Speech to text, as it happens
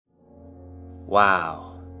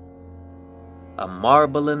Wow. A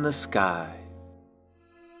marble in the sky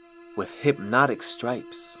with hypnotic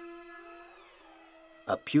stripes.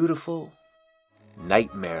 A beautiful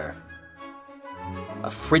nightmare. A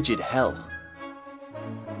frigid hell.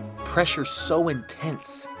 Pressure so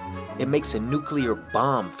intense, it makes a nuclear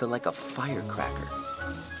bomb feel like a firecracker.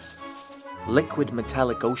 Liquid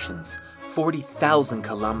metallic oceans 40,000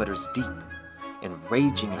 kilometers deep, and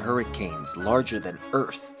raging hurricanes larger than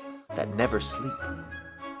Earth that never sleep.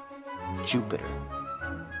 Jupiter,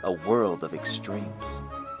 a world of extremes.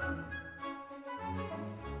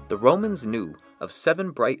 The Romans knew of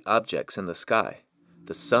 7 bright objects in the sky: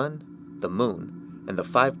 the sun, the moon, and the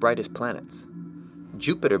 5 brightest planets.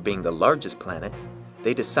 Jupiter being the largest planet,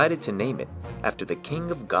 they decided to name it after the king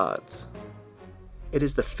of gods. It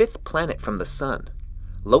is the 5th planet from the sun,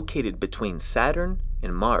 located between Saturn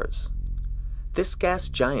and Mars. This gas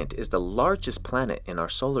giant is the largest planet in our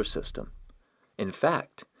solar system. In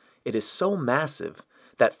fact, it is so massive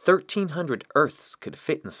that 1,300 Earths could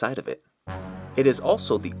fit inside of it. It is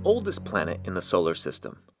also the oldest planet in the solar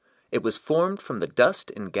system. It was formed from the dust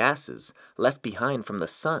and gases left behind from the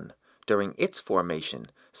sun during its formation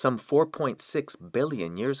some 4.6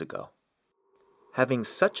 billion years ago. Having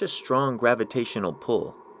such a strong gravitational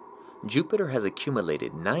pull, Jupiter has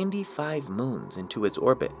accumulated 95 moons into its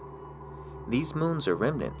orbit. These moons are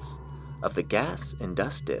remnants of the gas and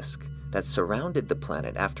dust disk that surrounded the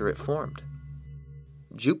planet after it formed.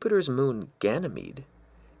 Jupiter's moon Ganymede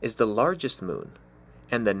is the largest moon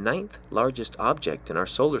and the 9th largest object in our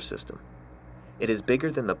solar system. It is bigger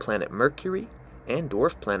than the planet Mercury and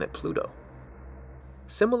dwarf planet Pluto.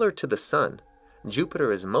 Similar to the Sun,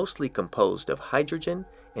 Jupiter is mostly composed of hydrogen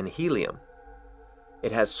and helium.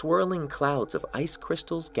 It has swirling clouds of ice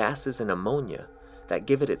crystals, gases, and ammonia that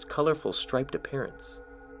give it its colorful striped appearance.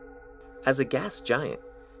 As a gas giant,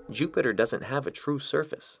 Jupiter doesn't have a true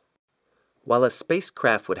surface. While a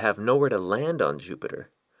spacecraft would have nowhere to land on Jupiter,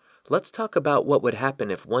 let's talk about what would happen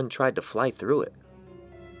if one tried to fly through it.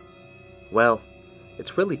 Well,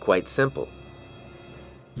 it's really quite simple.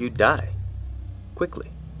 You'd die,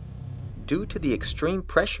 quickly. Due to the extreme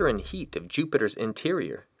pressure and heat of Jupiter's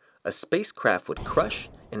interior, a spacecraft would crush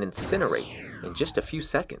and incinerate in just a few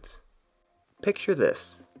seconds. Picture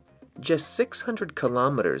this. Just 600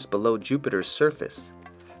 kilometers below Jupiter's surface,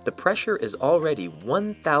 the pressure is already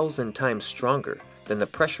 1,000 times stronger than the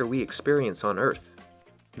pressure we experience on Earth.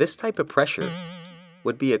 This type of pressure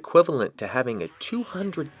would be equivalent to having a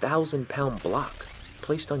 200,000-pound block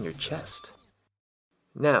placed on your chest.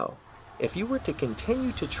 Now, if you were to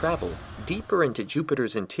continue to travel deeper into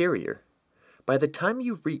Jupiter's interior, by the time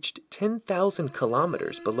you reached 10,000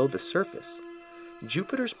 kilometers below the surface,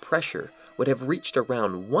 Jupiter's pressure would have reached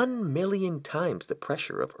around 1 million times the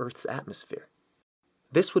pressure of Earth's atmosphere.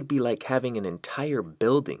 This would be like having an entire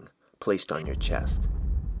building placed on your chest.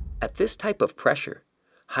 At this type of pressure,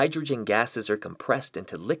 hydrogen gases are compressed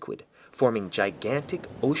into liquid, forming gigantic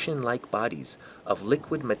ocean-like bodies of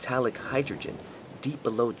liquid metallic hydrogen deep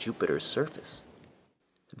below Jupiter's surface.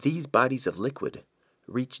 These bodies of liquid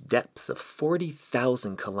reach depths of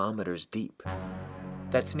 40,000 kilometers deep.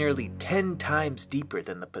 That's nearly 10 times deeper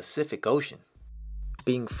than the Pacific Ocean.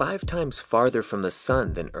 Being 5 times farther from the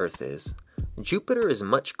sun than Earth is, Jupiter is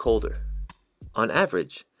much colder. On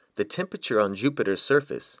average, the temperature on Jupiter's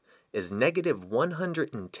surface is negative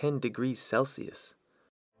 110 degrees Celsius.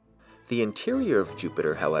 The interior of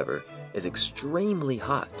Jupiter, however, is extremely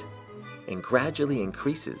hot and gradually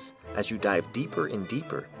increases as you dive deeper and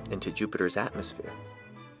deeper into Jupiter's atmosphere.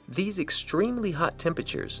 These extremely hot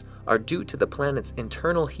temperatures are due to the planet's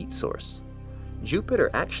internal heat source. Jupiter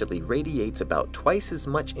actually radiates about twice as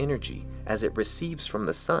much energy as it receives from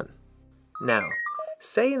the sun. Now,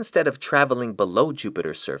 say instead of traveling below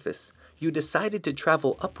Jupiter's surface, you decided to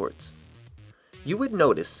travel upwards. You would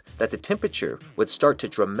notice that the temperature would start to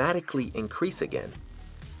dramatically increase again.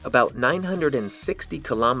 About 960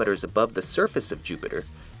 kilometers above the surface of Jupiter,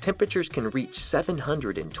 temperatures can reach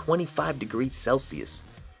 725 degrees Celsius.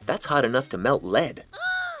 That's hot enough to melt lead.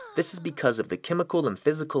 This is because of the chemical and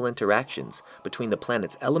physical interactions between the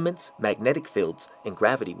planet's elements, magnetic fields, and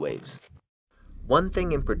gravity waves. One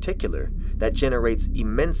thing in particular that generates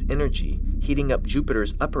immense energy heating up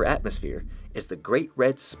Jupiter's upper atmosphere is the Great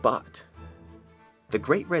Red Spot. The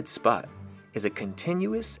Great Red Spot is a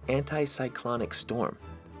continuous anticyclonic storm.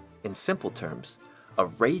 In simple terms, a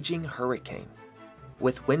raging hurricane.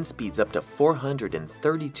 With wind speeds up to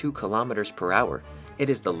 432 kilometers per hour, it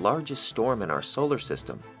is the largest storm in our solar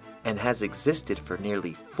system and has existed for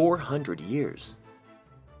nearly 400 years.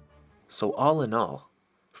 So all in all,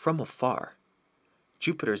 from afar,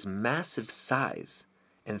 Jupiter's massive size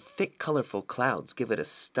and thick colorful clouds give it a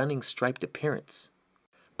stunning striped appearance.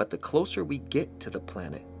 But the closer we get to the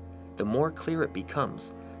planet, the more clear it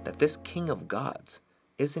becomes that this king of gods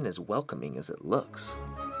isn't as welcoming as it looks.